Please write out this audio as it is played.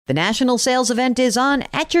The national sales event is on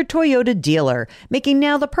at your Toyota dealer, making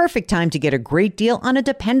now the perfect time to get a great deal on a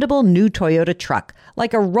dependable new Toyota truck,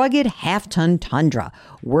 like a rugged half-ton Tundra.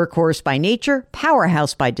 Workhorse by nature,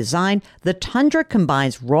 powerhouse by design, the Tundra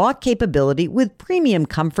combines raw capability with premium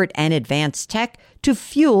comfort and advanced tech to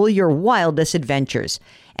fuel your wildest adventures.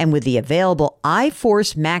 And with the available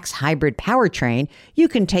iForce Max hybrid powertrain, you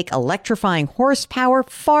can take electrifying horsepower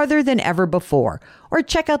farther than ever before. Or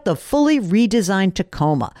check out the fully redesigned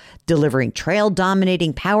Tacoma, delivering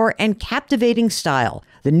trail-dominating power and captivating style.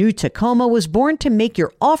 The new Tacoma was born to make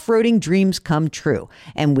your off-roading dreams come true.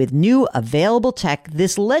 And with new available tech,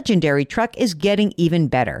 this legendary truck is getting even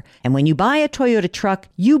better. And when you buy a Toyota truck,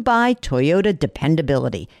 you buy Toyota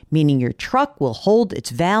dependability, meaning your truck will hold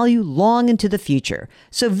its value long into the future.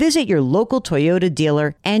 So visit your local Toyota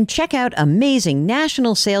dealer and check out amazing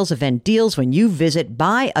national sales event deals when you visit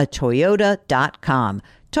buyatoyota.com.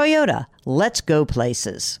 Toyota, let's go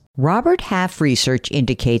places. Robert Half research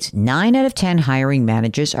indicates 9 out of 10 hiring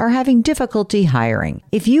managers are having difficulty hiring.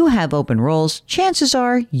 If you have open roles, chances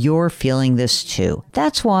are you're feeling this too.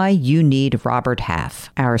 That's why you need Robert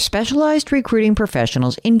Half. Our specialized recruiting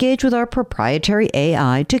professionals engage with our proprietary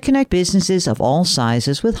AI to connect businesses of all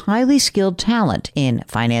sizes with highly skilled talent in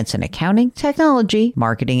finance and accounting, technology,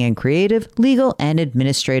 marketing and creative, legal and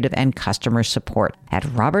administrative, and customer support. At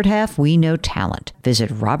Robert Half, we know talent. Visit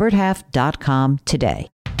roberthalf.com today.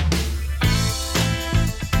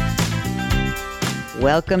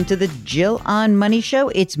 Welcome to the Jill on Money Show.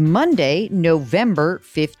 It's Monday, November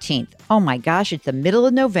 15th. Oh my gosh, it's the middle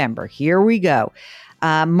of November. Here we go.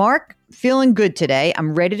 Mark, feeling good today.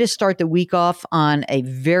 I'm ready to start the week off on a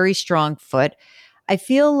very strong foot. I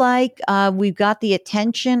feel like we've got the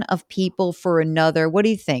attention of people for another, what do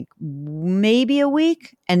you think? Maybe a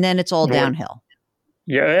week, and then it's all downhill.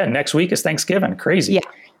 Yeah, next week is Thanksgiving. Crazy. Yeah.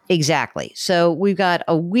 Exactly. So we've got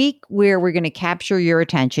a week where we're going to capture your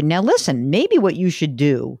attention. Now, listen, maybe what you should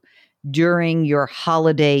do during your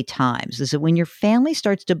holiday times is that when your family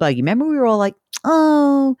starts to bug you, remember we were all like,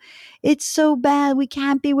 oh, it's so bad. We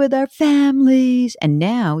can't be with our families. And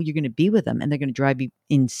now you're going to be with them and they're going to drive you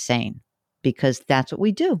insane because that's what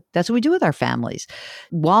we do. That's what we do with our families.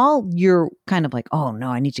 While you're kind of like, oh, no,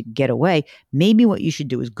 I need to get away. Maybe what you should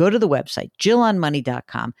do is go to the website,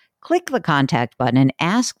 jillonmoney.com. Click the contact button and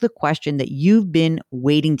ask the question that you've been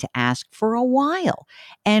waiting to ask for a while.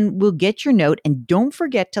 And we'll get your note. And don't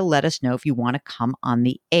forget to let us know if you want to come on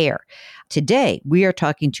the air. Today, we are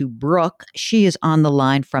talking to Brooke. She is on the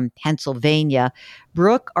line from Pennsylvania.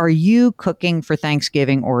 Brooke, are you cooking for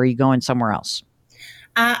Thanksgiving or are you going somewhere else?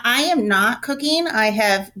 I am not cooking. I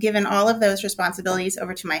have given all of those responsibilities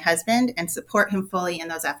over to my husband and support him fully in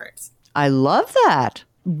those efforts. I love that.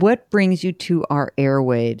 What brings you to our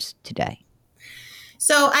airwaves today?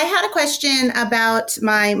 So I had a question about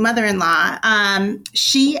my mother-in-law.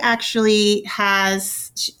 She actually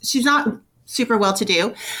she's not super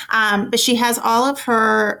well-to-do, but she has all of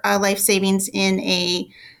her life savings in a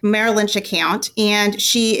Merrill Lynch account. And as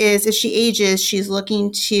she ages, she's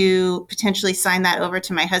looking to potentially sign that over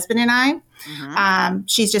to my husband and I. Mm-hmm.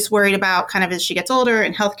 She's just worried about kind of as she gets older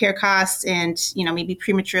and healthcare costs and, maybe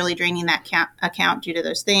prematurely draining that account due to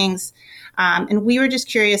those things. And we were just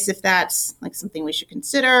curious if that's like something we should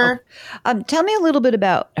consider. Tell me a little bit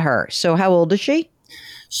about her. So how old is she?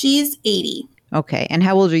 She's 80. Okay. And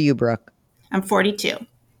how old are you, Brooke? I'm 42.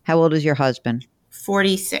 How old is your husband?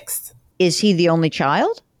 46. Is he the only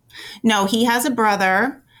child? No, he has a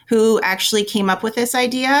brother who actually came up with this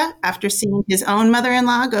idea after seeing his own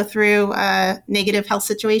mother-in-law go through a negative health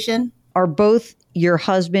situation. Are both your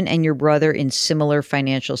husband and your brother in similar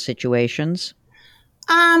financial situations?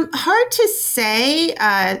 Hard to say.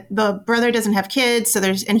 The brother doesn't have kids,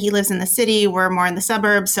 and he lives in the city. We're more in the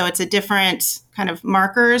suburbs, so it's a different kind of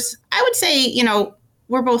markers. I would say,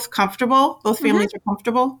 we're both comfortable. Both families are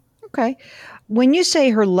comfortable. Okay. When you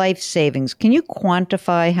say her life savings, can you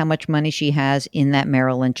quantify how much money she has in that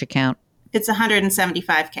Merrill Lynch account? It's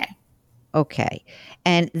 $175K. Okay.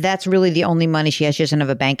 And that's really the only money she has? She doesn't have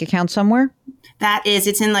a bank account somewhere?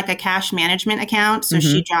 It's in like a cash management account. So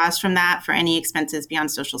she draws from that for any expenses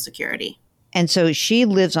beyond Social Security. And so she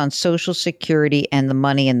lives on Social Security and the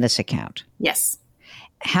money in this account? Yes.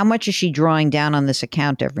 How much is she drawing down on this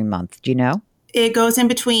account every month? Do you know? It goes in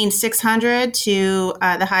between $600 to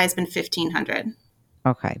the high has been $1,500.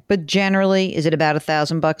 Okay. But generally, is it about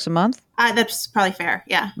 $1,000 a month? That's probably fair.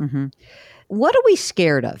 Yeah. Mm-hmm. What are we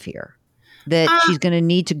scared of here? That she's going to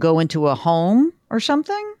need to go into a home or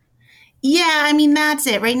something? Yeah, I mean, that's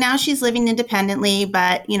it. Right now she's living independently,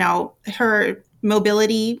 but, her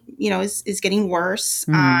mobility, is getting worse.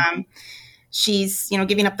 Mm-hmm. She's,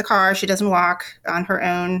 giving up the car. She doesn't walk on her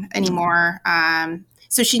own anymore.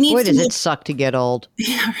 So she needs Boy, does it suck to get old.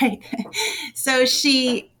 Yeah, right. So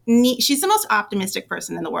she's the most optimistic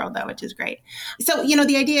person in the world, though, which is great. So,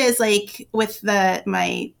 the idea is like with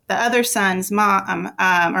the other son's mom,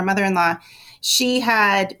 or mother-in-law, she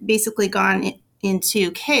had basically gone into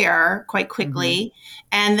care quite quickly,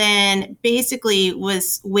 and then basically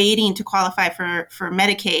was waiting to qualify for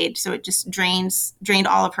Medicaid. So it just drained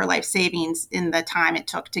all of her life savings in the time it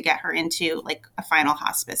took to get her into like a final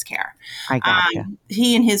hospice care. I gotcha.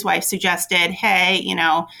 He and his wife suggested, hey,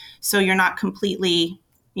 so you're not completely,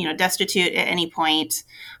 destitute at any point.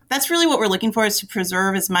 That's really what we're looking for, is to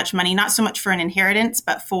preserve as much money, not so much for an inheritance,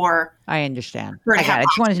 but for. I understand. I got it. I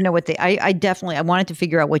just wanted to know I wanted to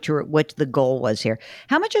figure out what the goal was here.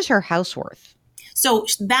 How much is her house worth? So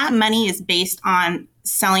that money is based on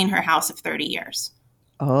selling her house of 30 years.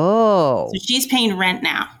 Oh. So she's paying rent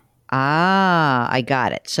now. Ah, I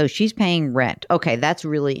got it. So she's paying rent. Okay, that's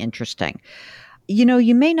really interesting.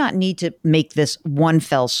 You may not need to make this one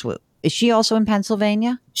fell swoop. Is she also in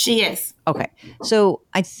Pennsylvania? She is. Okay. So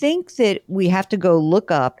I think that we have to go look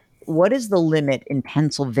up what is the limit in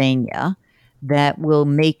Pennsylvania that will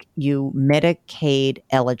make you Medicaid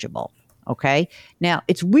eligible. Okay. Now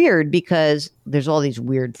it's weird because there's all these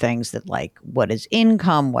weird things that like what is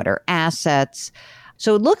income, what are assets.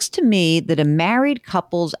 So it looks to me that a married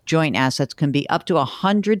couple's joint assets can be up to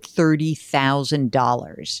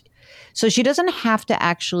 $130,000. So she doesn't have to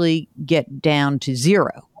actually get down to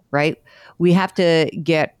zero. Right? We have to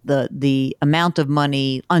get the amount of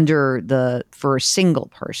money for a single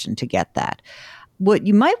person to get that. What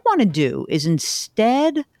you might want to do is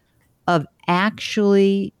instead of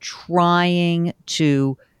actually trying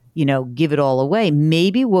to, give it all away,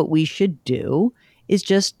 maybe what we should do is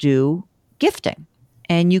just do gifting.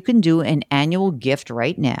 And you can do an annual gift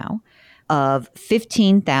right now of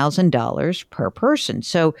 $15,000 per person.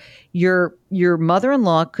 So your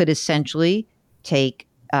mother-in-law could essentially take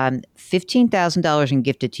 $15,000 and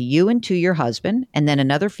gift it to you and to your husband, and then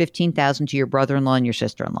another $15,000 to your brother-in-law and your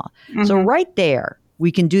sister-in-law. Mm-hmm. So right there,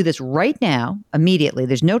 we can do this right now, immediately.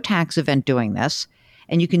 There's no tax event doing this.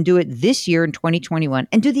 And you can do it this year in 2021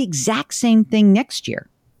 and do the exact same thing next year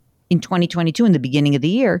in 2022 in the beginning of the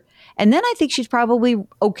year. And then I think she's probably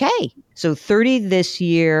okay. So 30 this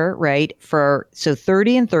year, right? So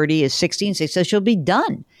 30 and 30 is 60 and 6. So she'll be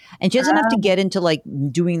done. And she doesn't have to get into like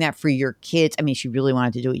doing that for your kids. I mean, she really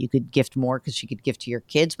wanted to do it. You could gift more because she could gift to your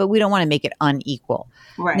kids, but we don't want to make it unequal.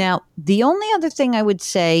 Right. Now, the only other thing I would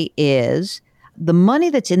say is the money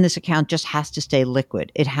that's in this account just has to stay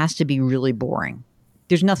liquid. It has to be really boring.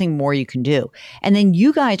 There's nothing more you can do. And then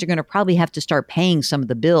you guys are going to probably have to start paying some of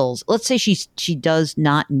the bills. Let's say she does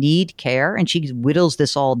not need care and she whittles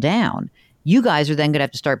this all down. You guys are then going to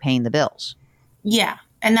have to start paying the bills. Yeah,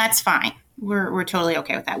 and that's fine. We're totally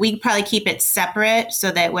okay with that. We'd probably keep it separate so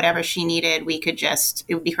that whatever she needed, it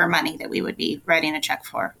would be her money that we would be writing a check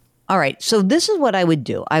for. All right. So this is what I would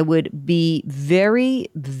do. I would be very,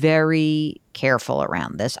 very careful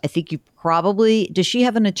around this. I think does she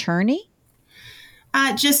have an attorney?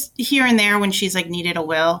 Just here and there when she's like needed a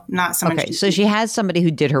will, not someone. Okay. So she has somebody who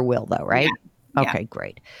did her will though, right? Yeah. Okay,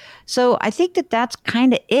 great. So I think that's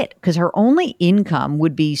kind of it, because her only income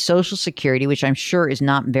would be Social Security, which I'm sure is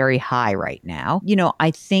not very high right now.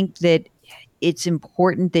 I think that it's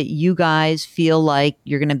important that you guys feel like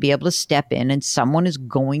you're going to be able to step in and someone is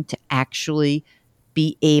going to actually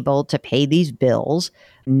be able to pay these bills.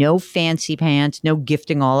 No fancy pants, no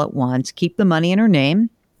gifting all at once. Keep the money in her name.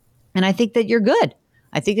 And I think that you're good.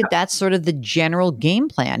 I think that's sort of the general game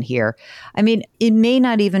plan here. I mean, it may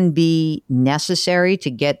not even be necessary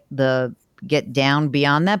to get down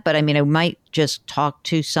beyond that, but I mean, I might just talk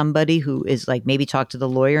to somebody who is like, maybe talk to the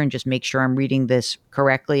lawyer and just make sure I'm reading this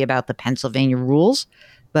correctly about the Pennsylvania rules.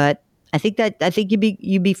 But I think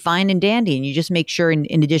you'd be fine and dandy, and you just make sure,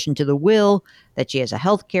 in addition to the will, that she has a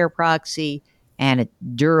healthcare proxy and a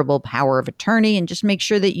durable power of attorney, and just make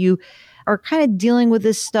sure that you are kind of dealing with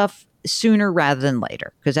this stuff sooner rather than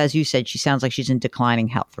later. Because as you said, she sounds like she's in declining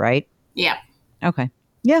health, right? Yeah. Okay.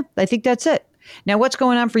 Yeah, I think that's it. Now, what's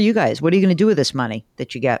going on for you guys? What are you going to do with this money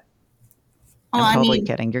that you get? I'm totally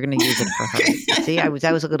kidding. You're going to use it for her. See,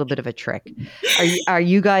 that was a little bit of a trick. Are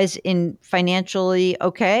you guys financially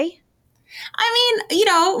okay? I mean,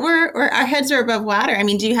 our heads are above water. I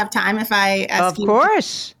mean, do you have time if I ask you? Of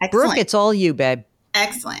course. Excellent. Brooke, it's all you, babe.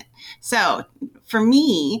 Excellent. So for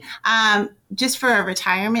me, just for a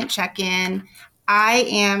retirement check-in, I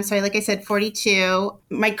am, like I said, 42.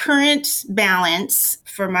 My current balance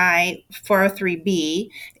for my 403B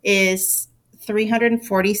is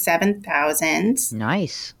 $347,000.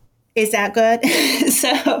 Nice. Is that good? So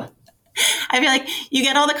I feel like you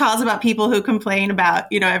get all the calls about people who complain about,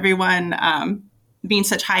 everyone being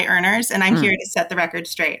such high earners, and I'm here to set the record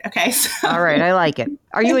straight. Okay. So, All right. I like it.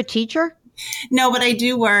 Are you a teacher? no, but I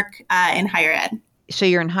do work in higher ed. So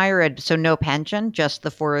you're in higher ed, so no pension, just the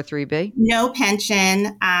 403B? No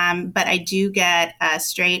pension, but I do get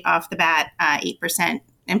straight off the bat 8%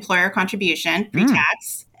 employer contribution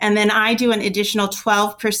pre-tax. And then I do an additional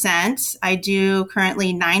 12%. I do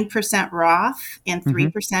currently 9% Roth and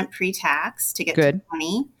 3% pre-tax to get to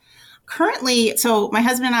 20. Currently, so my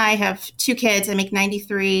husband and I have 2 kids. I make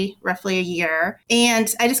 93 roughly a year.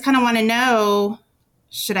 And I just kind of want to know,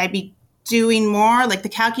 should I be doing more? Like the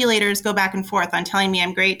calculators go back and forth on telling me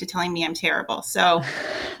I'm great to telling me I'm terrible. So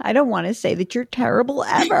I don't want to say that you're terrible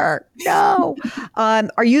ever. No.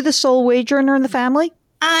 Are you the sole wage earner in the family?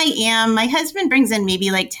 I am. My husband brings in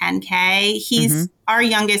maybe like 10K. Our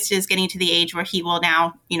youngest is getting to the age where he will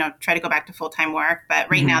now, try to go back to full-time work. But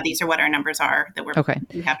right now, these are what our numbers are that we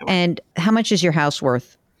have to work. And how much is your house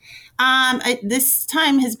worth? This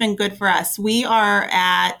time has been good for us. We are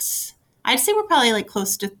at, I'd say we're probably like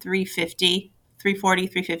close to 350, 340,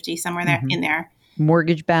 350, somewhere there in there.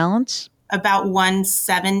 Mortgage balance? About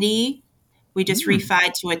 170. We just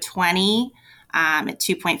refied to a 20 at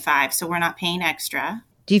 2.5. So we're not paying extra.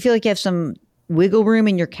 Do you feel like you have some wiggle room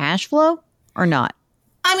in your cash flow or not?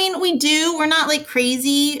 I mean, we do. We're not like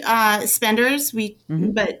crazy spenders.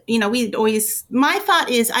 But we always, my thought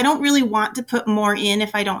is I don't really want to put more in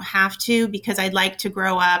if I don't have to, because I'd like to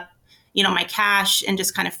grow up, my cash and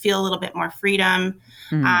just kind of feel a little bit more freedom.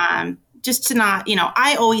 Just to not,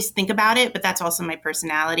 I always think about it, but that's also my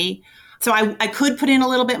personality. So I could put in a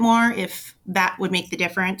little bit more if that would make the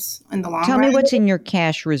difference in the long run. Tell me what's in your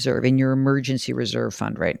cash reserve, in your emergency reserve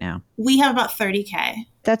fund right now. We have about 30K.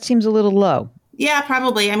 That seems a little low. Yeah,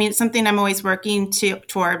 probably. I mean, it's something I'm always working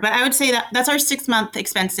toward, but I would say that's our 6-month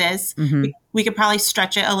expenses. We could probably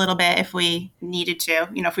stretch it a little bit if we needed to,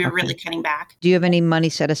 if we were really cutting back. Do you have any money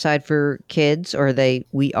set aside for kids, or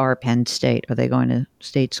we are Penn State? Are they going to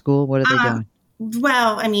state school? What are they doing?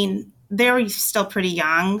 Well, I mean, they're still pretty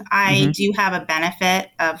young. I do have a benefit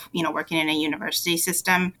of, working in a university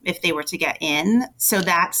system if they were to get in. So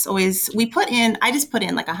that's always, I just put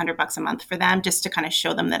in like $100 a month for them just to kind of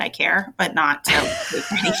show them that I care, but not to pay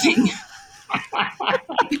for anything.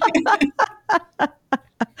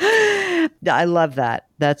 I love that.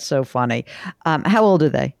 That's so funny. How old are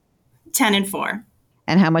they? 10 and 4.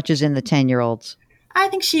 And how much is in the 10-year-olds? I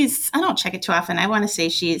think I don't check it too often. I want to say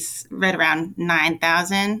she's right around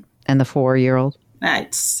 9,000. And the 4-year-old?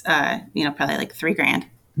 It's, probably like $3,000.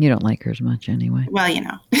 You don't like her as much anyway. Well,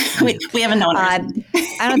 we haven't known her. I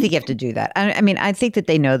don't think you have to do that. I mean, I think that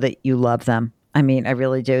they know that you love them. I mean, I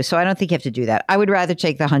really do. So I don't think you have to do that. I would rather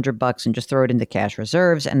take the $100 and just throw it into cash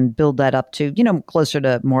reserves and build that up to, closer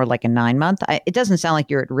to more like a 9-month. It doesn't sound like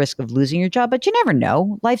you're at risk of losing your job, but you never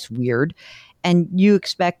know. Life's weird. And you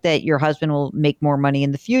expect that your husband will make more money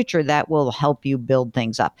in the future. That will help you build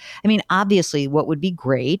things up. I mean, obviously, what would be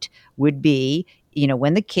great would be,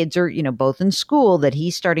 when the kids are, both in school, that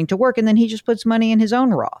he's starting to work and then he just puts money in his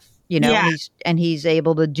own Roth, and he's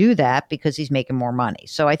able to do that because he's making more money.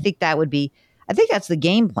 So I think that's the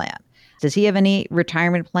game plan. Does he have any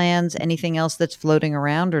retirement plans, anything else that's floating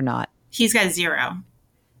around or not? He's got 0.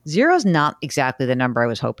 0 is not exactly the number I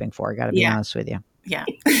was hoping for. I got to be honest with you. Yeah.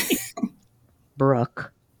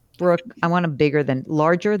 Brooke, I want a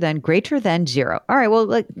larger than, greater than 0. All right,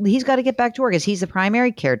 well, he's got to get back to work as he's the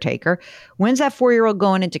primary caretaker. When's that 4-year-old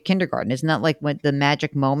going into kindergarten? Isn't that like the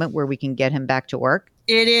magic moment where we can get him back to work?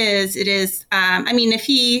 It is. I mean, if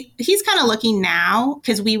he's kind of looking now,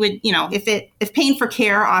 because we would, if paying for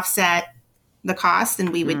care offset the cost,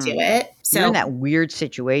 then we would do it. So you're in that weird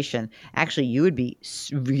situation. Actually, you would be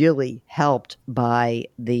really helped by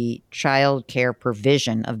the child care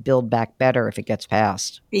provision of Build Back Better if it gets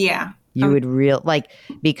passed. Yeah. You would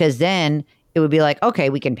because then it would be like, okay,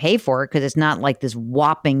 we can pay for it because it's not like this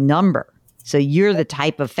whopping number. So you're the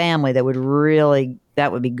type of family that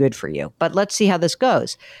would be good for you. But let's see how this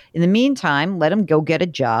goes. In the meantime, let him go get a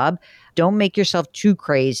job. Don't make yourself too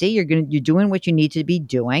crazy. You're doing what you need to be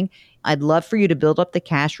doing. I'd love for you to build up the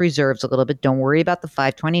cash reserves a little bit. Don't worry about the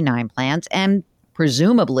 529 plans. And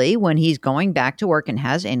presumably, when he's going back to work and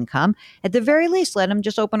has income, at the very least, let him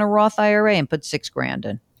just open a Roth IRA and put $6,000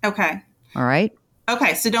 in. Okay. All right.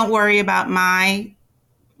 Okay. So don't worry about my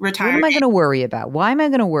retirement. What am I going to worry about? Why am I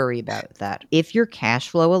going to worry about that? If your cash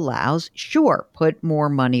flow allows, sure, put more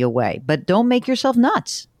money away, but don't make yourself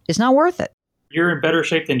nuts. It's not worth it. You're in better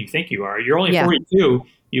shape than you think you are. You're only 42.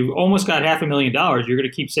 You've almost got $500,000. You're going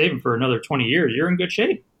to keep saving for another 20 years. You're in good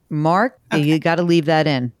shape. Mark, You got to leave that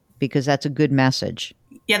in. because that's a good message.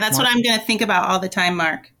 Yeah, that's what I'm going to think about all the time,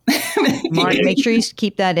 Mark. Mark, make sure you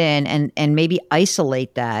keep that in and maybe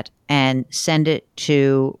isolate that and send it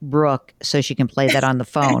to Brooke so she can play that on the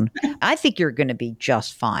phone. I think you're going to be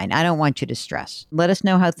just fine. I don't want you to stress. Let us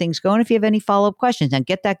know how things go. And if you have any follow-up questions, and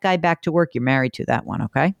get that guy back to work. You're married to that one,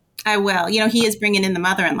 okay? I will. He is bringing in the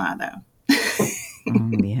mother-in-law, though.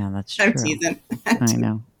 Yeah, that's true. Teasing. I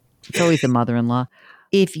know. It's always the mother-in-law.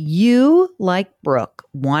 If you, like Brooke,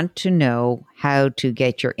 want to know how to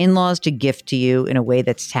get your in-laws to gift to you in a way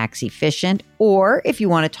that's tax efficient, or if you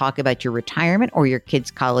want to talk about your retirement or your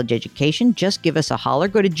kids' college education, just give us a holler.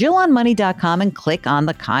 Go to JillOnMoney.com and click on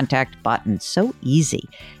the contact button. So easy.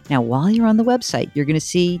 Now, while you're on the website, you're going to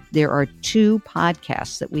see there are 2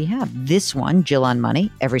 podcasts that we have. This one, Jill on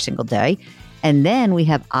Money, every single day. And then we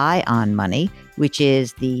have Eye on Money, which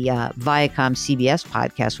is the Viacom CBS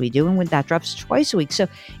podcast we do, and that drops twice a week. So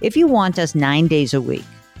if you want us 9 days a week,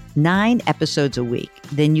 9 episodes a week,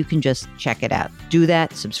 then you can just check it out. Do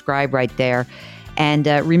that, subscribe right there. And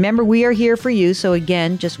remember, we are here for you. So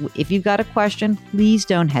again, just if you've got a question, please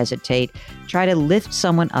don't hesitate. Try to lift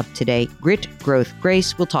someone up today. Grit, growth,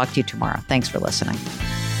 grace. We'll talk to you tomorrow. Thanks for listening.